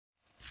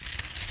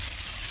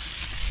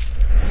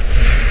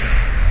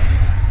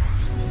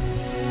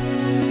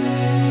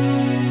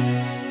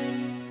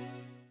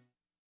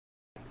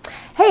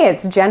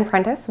it's Jen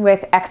Prentice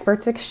with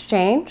Experts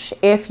Exchange.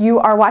 If you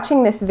are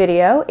watching this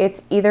video,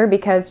 it's either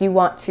because you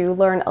want to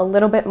learn a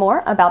little bit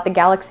more about the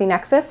Galaxy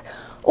Nexus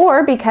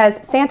or because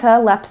Santa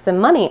left some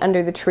money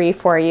under the tree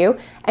for you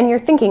and you're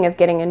thinking of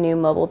getting a new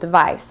mobile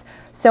device.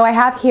 So I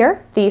have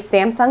here the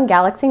Samsung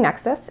Galaxy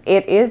Nexus.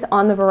 It is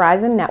on the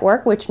Verizon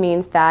network, which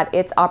means that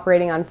it's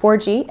operating on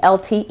 4G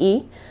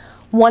LTE.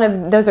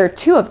 Those are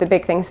two of the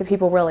big things that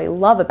people really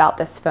love about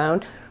this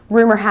phone.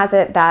 Rumor has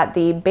it that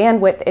the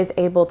bandwidth is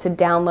able to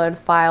download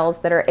files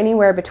that are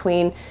anywhere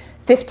between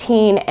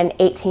 15 and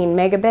 18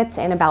 megabits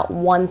in about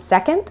 1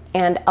 second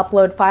and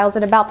upload files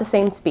at about the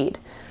same speed.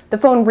 The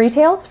phone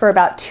retails for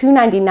about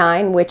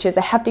 $299, which is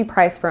a hefty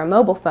price for a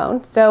mobile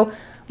phone. So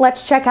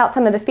let's check out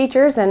some of the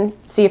features and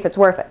see if it's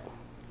worth it.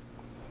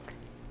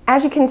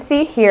 As you can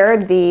see here,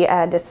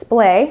 the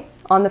display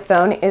on the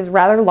phone is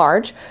rather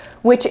large,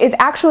 which is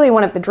actually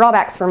one of the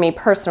drawbacks for me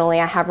personally.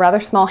 I have rather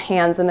small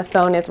hands and the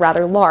phone is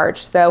rather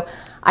large, so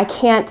I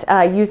can't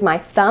use my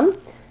thumb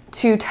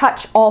to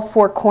touch all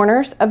 4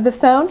 corners of the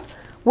phone.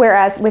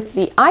 Whereas with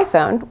the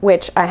iPhone,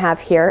 which I have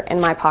here in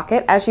my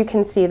pocket, as you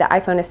can see, the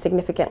iPhone is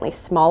significantly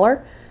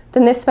smaller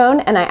than this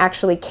phone, and I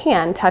actually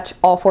can touch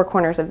all 4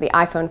 corners of the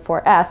iPhone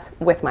 4S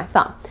with my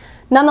thumb.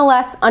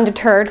 Nonetheless,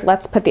 undeterred,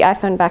 let's put the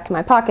iPhone back in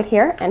my pocket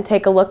here and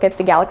take a look at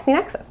the Galaxy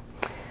Nexus.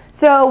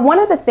 So one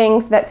of the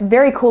things that's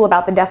very cool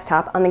about the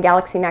desktop on the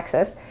Galaxy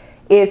Nexus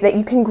is that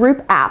you can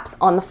group apps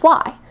on the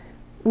fly.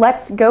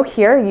 Let's go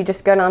here. You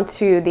just go down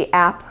to the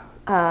app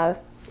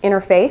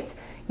interface.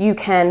 You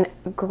can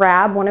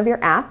grab one of your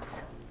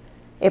apps.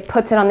 It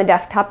puts it on the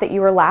desktop that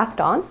you were last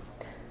on.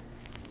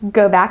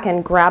 Go back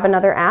and grab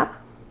another app.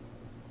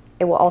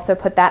 It will also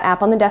put that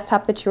app on the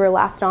desktop that you were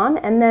last on,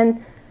 and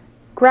then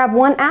grab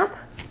one app,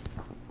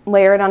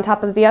 layer it on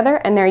top of the other,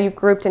 and there you've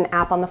grouped an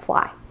app on the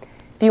fly.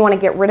 If you want to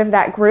get rid of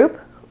that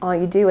group, all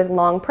you do is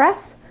long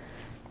press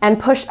and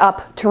push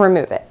up to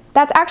remove it.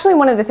 That's actually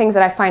one of the things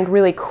that I find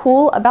really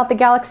cool about the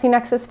Galaxy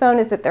Nexus phone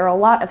is that there are a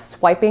lot of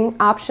swiping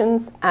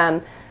options.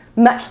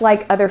 Much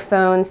like other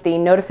phones, the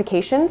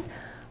notifications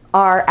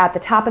are at the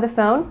top of the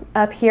phone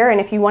up here,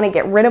 and if you want to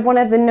get rid of one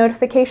of the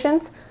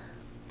notifications,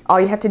 all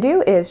you have to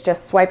do is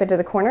just swipe it to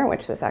the corner,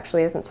 which this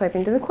actually isn't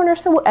swiping to the corner,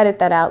 so we'll edit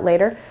that out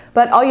later.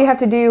 But all you have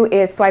to do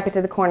is swipe it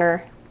to the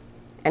corner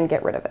and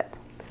get rid of it.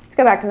 Let's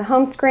go back to the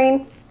home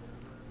screen.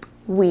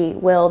 We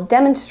will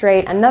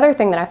demonstrate another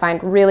thing that I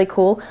find really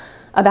cool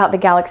about the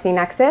Galaxy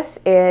Nexus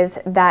is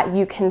that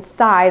you can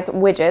size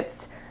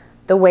widgets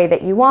the way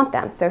that you want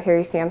them. So here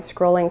you see I'm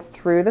scrolling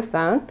through the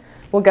phone.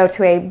 We'll go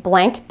to a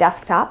blank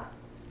desktop,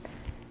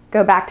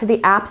 go back to the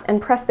apps and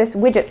press this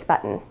widgets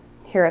button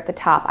here at the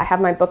top. I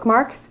have my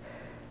bookmarks.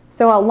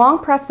 So I'll long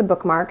press the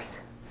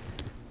bookmarks,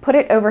 put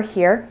it over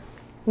here.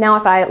 Now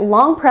if I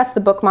long press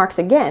the bookmarks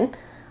again,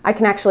 I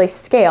can actually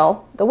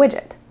scale the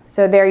widget.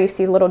 So there you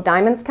see little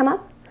diamonds come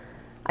up.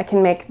 I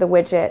can make the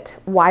widget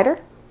wider,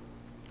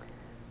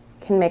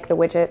 can make the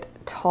widget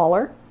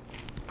taller.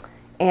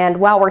 And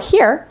while we're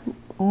here,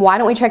 why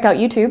don't we check out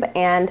YouTube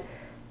and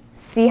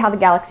see how the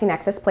Galaxy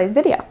Nexus plays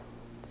video.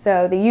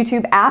 So the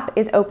YouTube app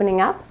is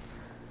opening up.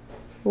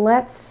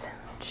 Let's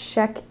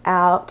check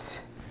out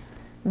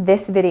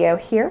this video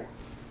here.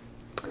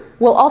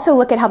 We'll also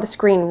look at how the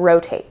screen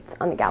rotates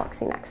on the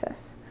Galaxy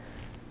Nexus.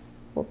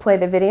 We'll play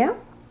the video.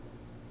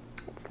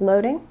 It's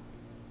loading.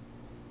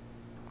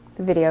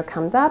 The video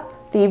comes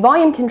up. The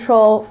volume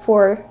control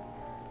for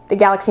the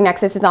Galaxy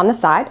Nexus is on the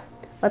side.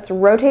 Let's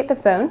rotate the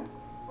phone.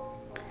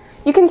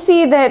 You can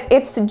see that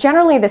it's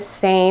generally the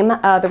same.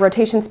 The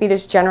rotation speed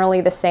is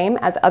generally the same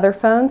as other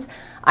phones.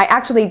 I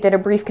actually did a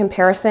brief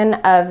comparison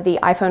of the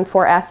iPhone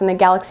 4S and the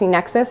Galaxy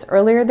Nexus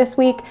earlier this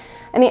week,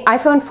 and the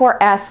iPhone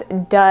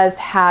 4S does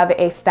have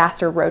a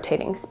faster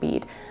rotating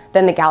speed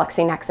than the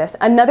Galaxy Nexus.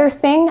 Another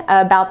thing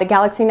about the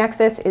Galaxy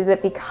Nexus is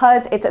that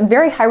because it's a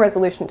very high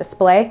resolution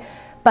display,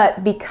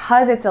 but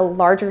because it's a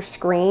larger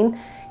screen,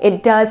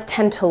 it does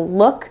tend to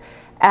look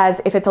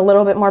as if it's a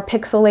little bit more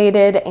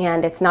pixelated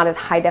and it's not as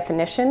high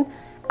definition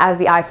as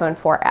the iPhone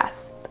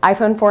 4S.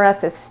 iPhone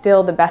 4S is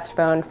still the best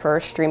phone for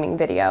streaming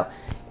video,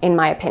 in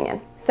my opinion.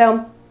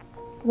 So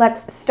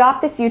let's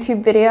stop this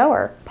YouTube video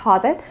or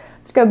pause it.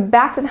 Let's go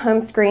back to the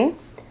home screen,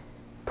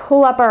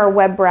 pull up our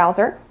web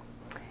browser,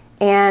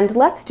 and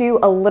let's do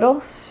a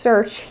little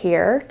search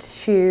here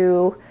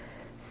to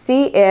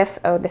see if,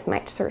 oh, this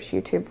might search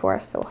YouTube for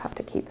us, so we'll have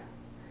to keep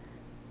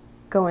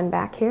going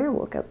back here.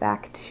 We'll go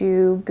back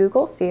to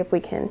Google, see if we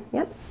can,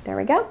 yep, there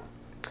we go.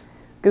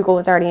 Google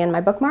was already in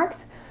my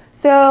bookmarks.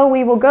 So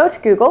we will go to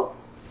Google,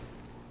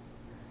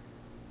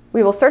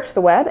 we will search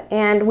the web,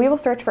 and we will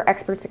search for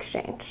Experts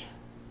Exchange.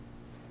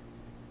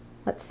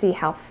 Let's see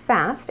how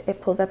fast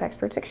it pulls up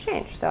Experts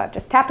Exchange. So I've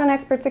just tapped on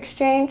Experts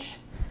Exchange.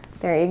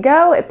 There you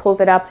go, it pulls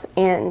it up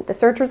in the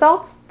search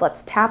results.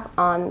 Let's tap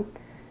on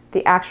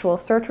the actual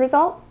search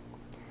result.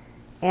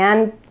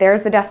 And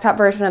there's the desktop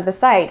version of the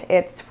site.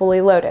 It's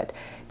fully loaded.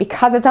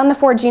 Because it's on the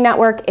 4G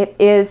network, it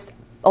is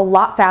a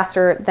lot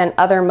faster than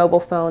other mobile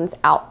phones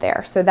out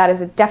there. So that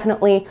is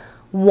definitely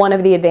one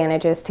of the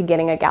advantages to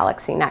getting a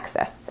Galaxy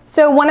Nexus.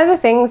 So one of the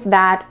things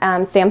that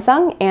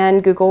Samsung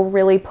and Google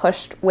really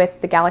pushed with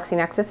the Galaxy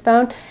Nexus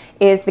phone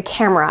is the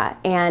camera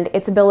and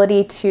its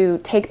ability to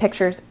take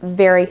pictures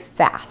very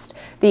fast.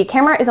 The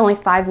camera is only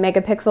 5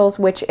 megapixels,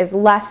 which is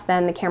less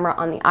than the camera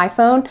on the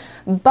iPhone,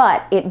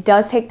 but it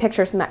does take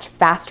pictures much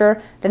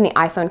faster than the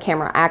iPhone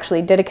camera. I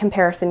actually did a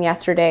comparison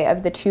yesterday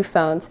of the two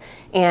phones,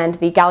 and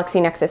the Galaxy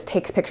Nexus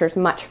takes pictures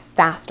much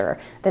faster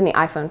than the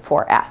iPhone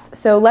 4S.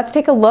 So let's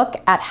take a look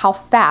at how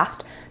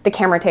fast the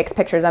camera takes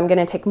pictures. I'm going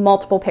to take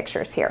multiple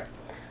pictures here.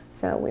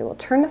 So we will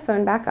turn the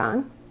phone back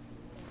on.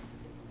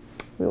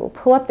 We will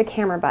pull up the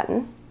camera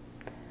button.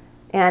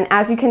 And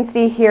as you can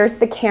see, here's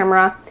the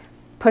camera.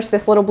 Push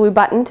this little blue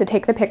button to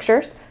take the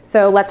pictures.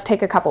 So let's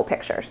take a couple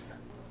pictures.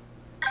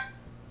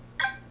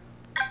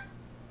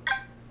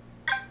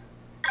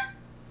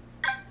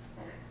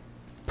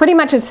 Pretty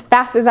much as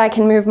fast as I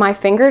can move my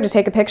finger to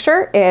take a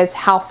picture is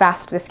how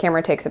fast this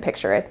camera takes a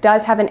picture. It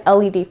does have an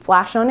LED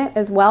flash on it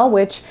as well,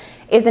 which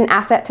is an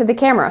asset to the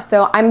camera.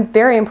 So I'm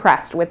very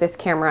impressed with this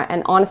camera,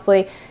 and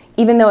honestly,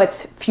 even though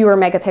it's fewer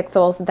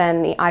megapixels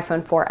than the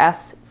iPhone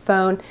 4S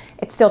phone,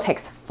 it still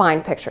takes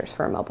fine pictures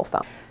for a mobile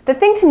phone. The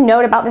thing to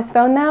note about this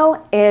phone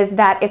though is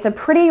that it's a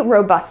pretty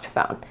robust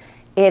phone.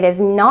 It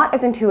is not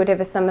as intuitive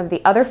as some of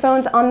the other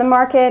phones on the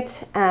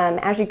market.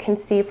 As you can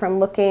see from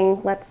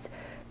looking, let's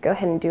go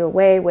ahead and do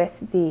away with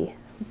the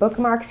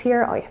bookmarks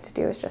here. All you have to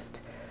do is just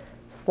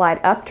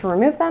slide up to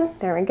remove them.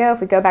 There we go.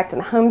 If we go back to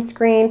the home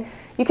screen,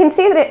 you can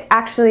see that it's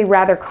actually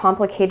rather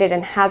complicated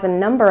and has a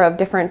number of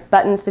different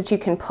buttons that you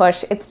can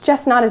push. It's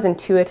just not as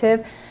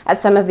intuitive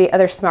as some of the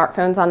other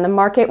smartphones on the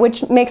market,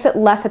 which makes it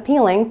less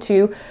appealing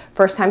to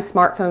first-time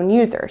smartphone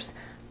users.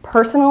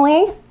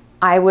 Personally,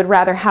 I would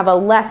rather have a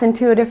less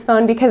intuitive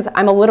phone because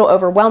I'm a little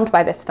overwhelmed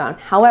by this phone.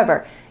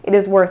 However, it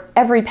is worth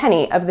every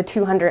penny of the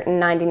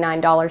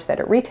 $299 that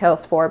it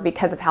retails for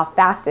because of how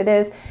fast it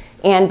is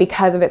and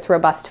because of its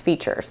robust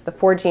features. The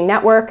 4G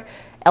network,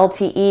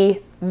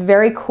 LTE,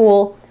 very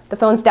cool. The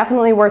phone's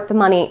definitely worth the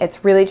money.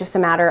 It's really just a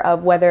matter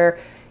of whether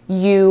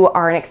you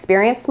are an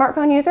experienced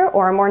smartphone user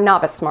or a more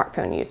novice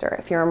smartphone user.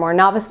 If you're a more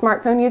novice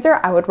smartphone user,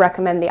 I would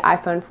recommend the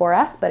iPhone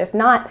 4S, but if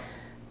not,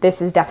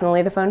 this is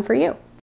definitely the phone for you.